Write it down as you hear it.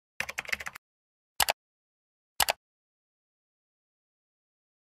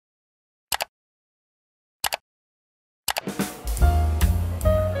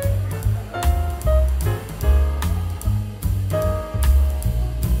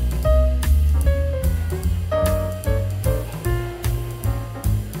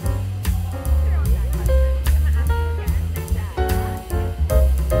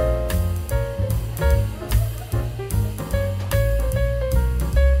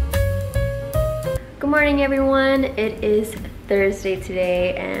morning everyone. It is Thursday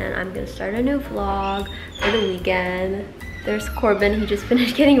today and I'm gonna start a new vlog for the weekend. There's Corbin, he just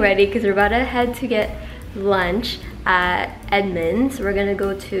finished getting ready because we're about to head to get lunch at Edmonds. We're gonna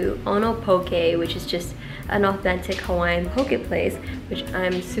go to Ono Poke, which is just an authentic Hawaiian poke place, which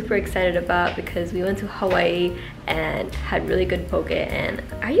I'm super excited about because we went to Hawaii and had really good poke. And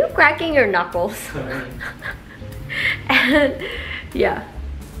are you cracking your knuckles? And yeah,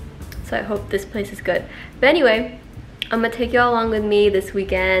 so I hope this place is good. But anyway, I'm gonna take y'all along with me this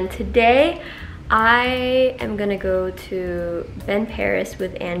weekend. Today I am gonna go to Ben Paris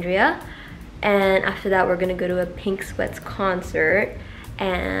with Andrea, and after that we're gonna go to a Pink Sweats concert.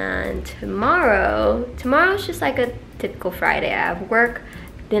 And tomorrow's just like a typical Friday. I have work,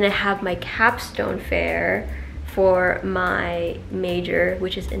 then I have my capstone fair for my major,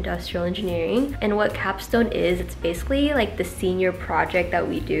 which is industrial engineering. And what capstone is, it's basically like the senior project that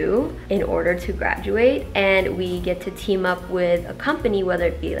we do in order to graduate, and we get to team up with a company, whether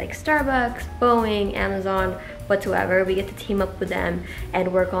it be like Starbucks, Boeing, Amazon, whatsoever. We get to team up with them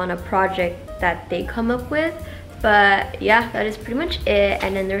and work on a project that they come up with. But yeah, that is pretty much it.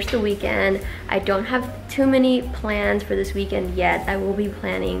 And then there's the weekend. I don't have too many plans for this weekend yet. I will be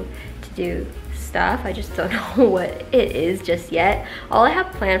planning to do stuff. I just don't know what it is just yet. All I have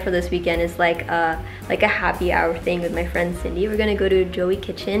planned for this weekend is like a happy hour thing with my friend Cindy. We're gonna go to Joey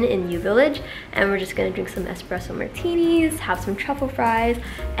Kitchen in U Village and we're just gonna drink some espresso martinis, have some truffle fries,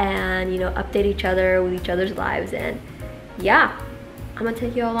 and you know, update each other with each other's lives. And yeah, I'm gonna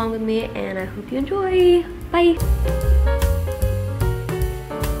take you all along with me and I hope you enjoy. Bye.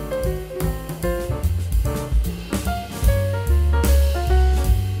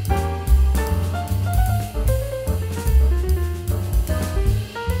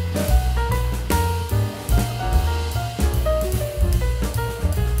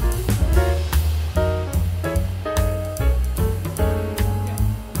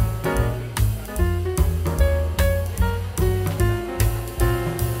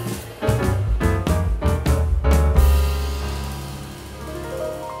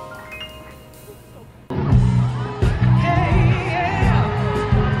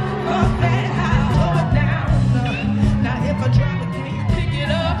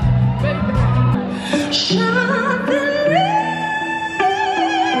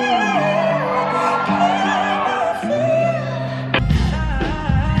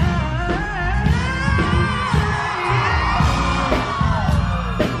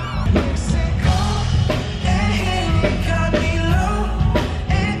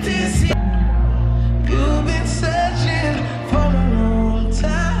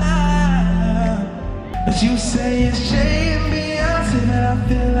 You say it's Jay and Beyonce, but I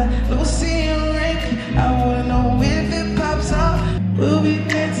feel like Lucy and Ricky. I wanna know if it pops off. We'll be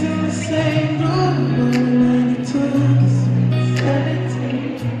dancing the same room, 92,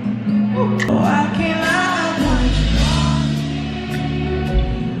 17. Oh, I can't want you.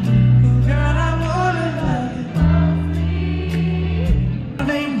 Girl, I wanna love you. I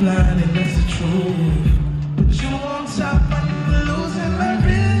ain't blind and that's the truth. But you on top, I'm losing my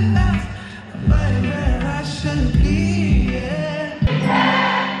rhythm. Where I should be, yeah.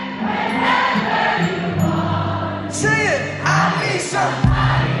 Say it, I need some.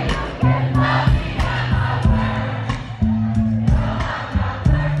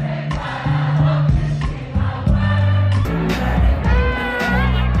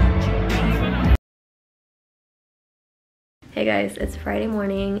 Hey guys, it's Friday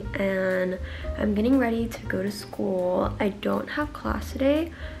morning and I'm getting ready to go to school. I don't have class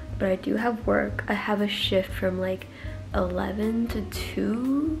today, but I do have work. I have a shift from like 11 to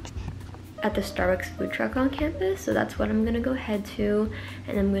 2 at the Starbucks food truck on campus, so that's what I'm gonna go head to,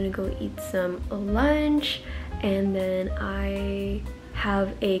 and I'm gonna go eat some lunch, and then I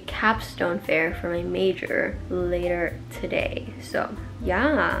have a capstone fair for my major later today. So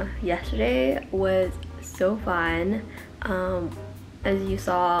yeah, yesterday was so fun. As you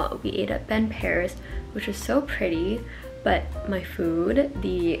saw, we ate at Ben Paris, which was so pretty. But my food,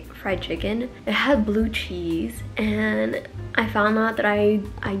 the fried chicken, it had blue cheese, and I found out that I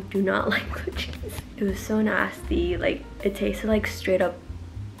do not like blue cheese. It was so nasty. Like, it tasted like straight up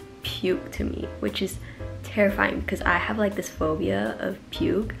puke to me, which is terrifying because I have like this phobia of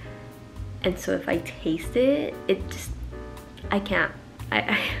puke, and so if I taste it, I can't.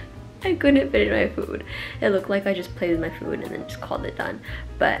 I couldn't fit in my food. It looked like I just played with my food and then just called it done.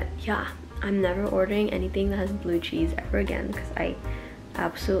 But yeah, I'm never ordering anything that has blue cheese ever again because I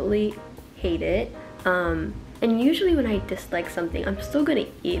absolutely hate it. And usually when I dislike something, I'm still gonna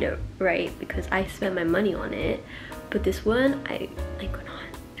eat it, right? Because I spent my money on it. But this one, I could not.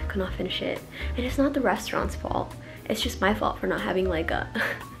 could not finish it. And it's not the restaurant's fault. It's just my fault for not having like a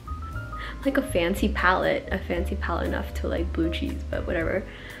like a fancy palette enough to like blue cheese, but whatever.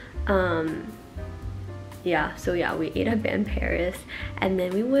 Yeah, so yeah, we ate at Ben Paris, and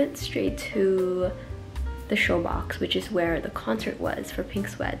then we went straight to the ShowBox, which is where the concert was for Pink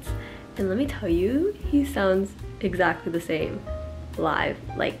Sweats. And let me tell you, he sounds exactly the same live.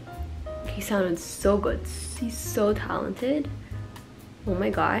 Like, he sounded so good. He's so talented. Oh my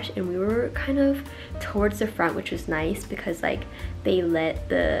gosh. And we were kind of towards the front, which was nice because like they let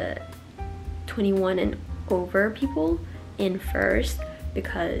the 21 and over people in first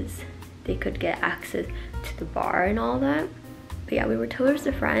because they could get access to the bar and all that. But yeah, we were towards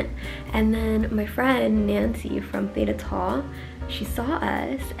the front, and then my friend Nancy from Theta Tau, she saw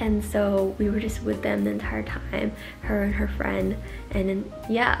us, and so we were just with them the entire time, her and her friend. And then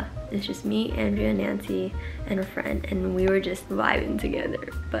yeah, it's just me, Andrea, Nancy, and her friend, and we were just vibing together.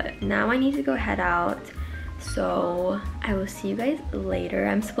 But now I need to go head out, so I will see you guys later.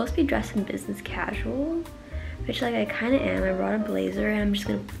 I'm supposed to be dressed in business casual, which like I kind of am. I brought a blazer and I'm just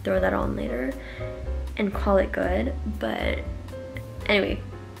gonna throw that on later and call it good. But anyway,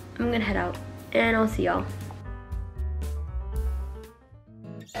 I'm gonna head out and I'll see y'all.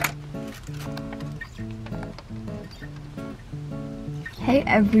 Hey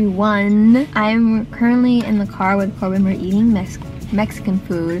everyone, I'm currently in the car with Corbin. We're eating Mexican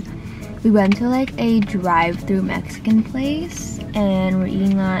food. We went to like a drive-through Mexican place and we're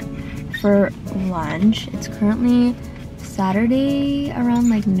eating that for lunch. It's currently Saturday around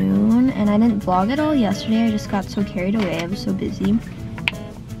like noon, and I didn't vlog at all yesterday. I just got so carried away. I was so busy.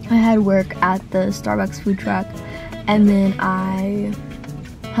 I had work at the Starbucks food truck, and then I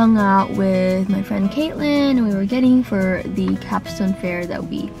hung out with my friend Caitlin, and we were getting for the capstone fair that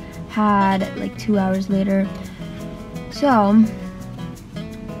we had like 2 hours later. So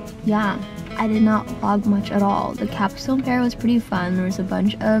yeah, I did not vlog much at all. The capstone fair was pretty fun. There was a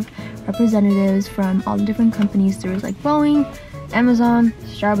bunch of representatives from all the different companies. There was like Boeing, Amazon,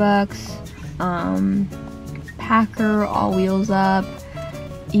 Starbucks, Packer, All Wheels Up,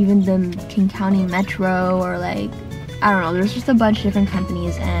 even the King County Metro, or like, I don't know, there's just a bunch of different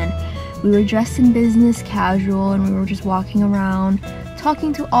companies, and we were dressed in business casual, and we were just walking around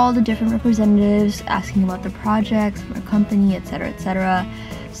talking to all the different representatives, asking about the projects from our company, etc, etc.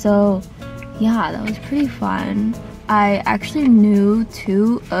 So yeah, that was pretty fun. I actually knew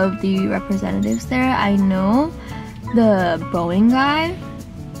 2 of the representatives there. I know the Boeing guy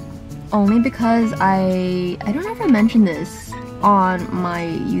only because I don't know if I mentioned this on my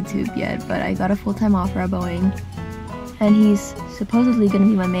YouTube yet, but I got a full-time offer at Boeing, and he's supposedly gonna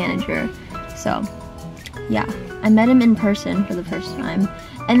be my manager. So yeah, I met him in person for the first time.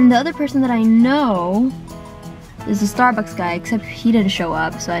 And the other person that I know is the Starbucks guy, except he didn't show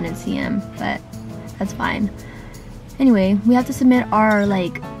up, so I didn't see him, but that's fine. Anyway, we have to submit our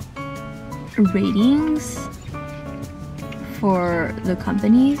like ratings for the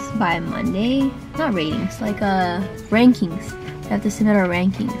companies by Monday. Not ratings, like rankings. We have to submit our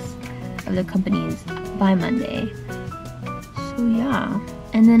rankings of the companies by Monday. So yeah.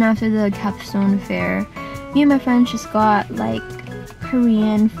 And then after the capstone fair, me and my friends just got like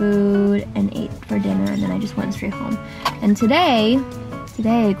Korean food and ate for dinner, and then I just went straight home. And today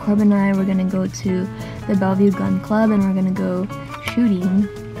Corbin and I were gonna go to the Bellevue Gun Club, and we're gonna go shooting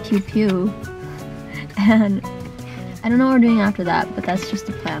pew pew. And I don't know what we're doing after that, but that's just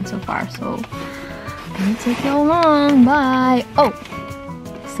the plan so far. So I'm gonna take you along. Bye. Oh,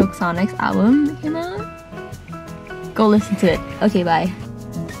 Silk Sonic's album came out. Go listen to it. Okay, bye.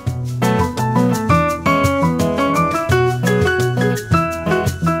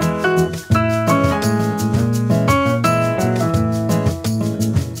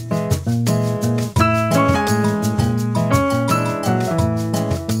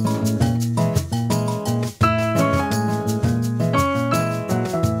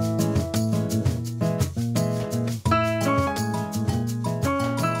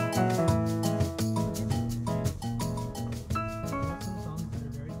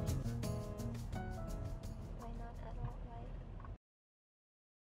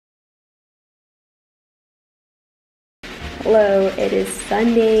 Hello, it is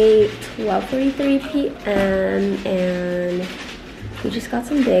Sunday, 12:43 p.m. and we just got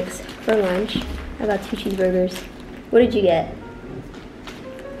some Dicks for lunch. I got 2 cheeseburgers. What did you get?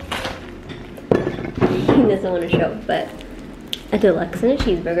 He doesn't want to show, but a deluxe and a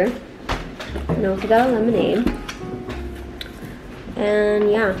cheeseburger. And I also got a lemonade.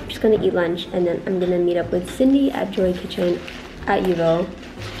 And yeah, I'm just gonna eat lunch, and then I'm gonna meet up with Cindy at Joy Kitchen at Uville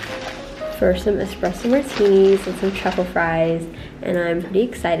for some espresso martinis and some truffle fries, and I'm pretty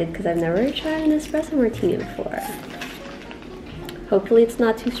excited because I've never tried an espresso martini before. Hopefully it's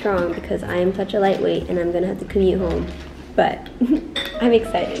not too strong because I am such a lightweight and I'm gonna have to commute home, but I'm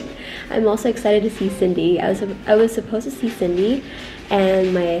excited. I'm also excited to see Cindy. I was supposed to see Cindy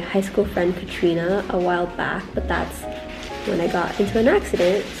and my high school friend Katrina a while back, but that's when I got into an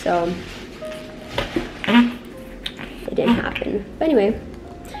accident, so it didn't happen. But anyway,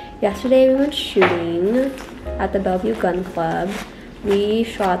 yesterday we went shooting at the Bellevue Gun Club. We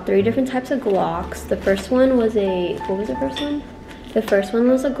shot 3 different types of Glocks. The first one was what was the first one? The first one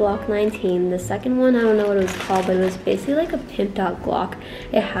was a Glock 19. The second one, I don't know what it was called, but it was basically like a pimped out Glock.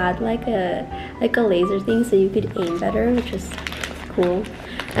 It had like a laser thing so you could aim better, which was cool.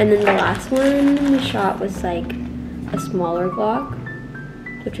 And then the last one we shot was like a smaller Glock,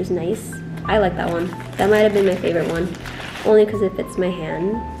 which was nice. I like that one. That might have been my favorite one, only because it fits my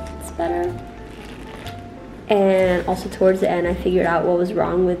hand. It's better. And also towards the end, I figured out what was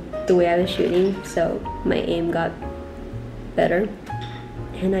wrong with the way I was shooting, so my aim got better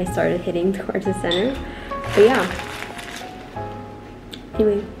and I started hitting towards the center. But yeah,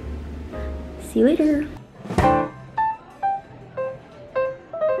 anyway, see you later.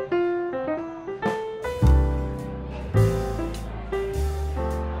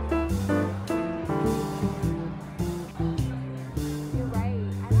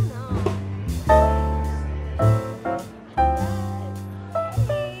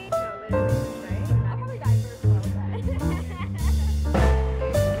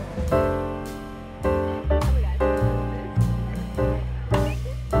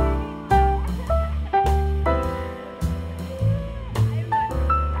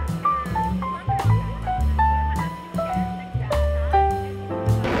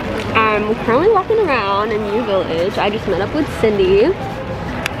 I'm currently walking around in New Village. I just met up with Cindy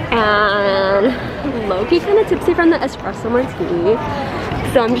and low-key kind of tipsy from the espresso martini.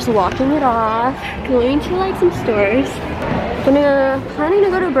 So I'm just walking it off, going to like some stores. Planning to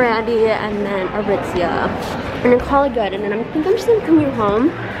go to Brandy and then Aritzia and then call it good. And then I think I'm just gonna commute home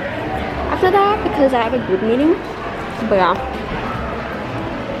after that because I have a group meeting. But yeah.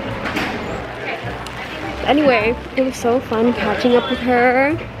 Anyway, it was so fun catching up with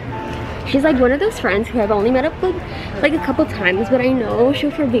her. She's like one of those friends who I've only met up with like a couple times, but I know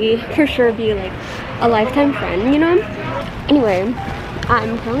she'll for sure be like a lifetime friend, you know? Anyway,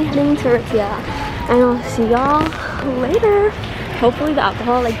 I'm currently heading to Aritzia and I'll see y'all later. Hopefully the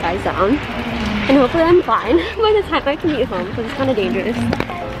alcohol like dies down and hopefully I'm fine by the time I commute home, because it's kind of dangerous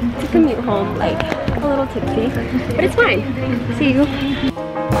to commute home like a little tipsy, but it's fine. See you.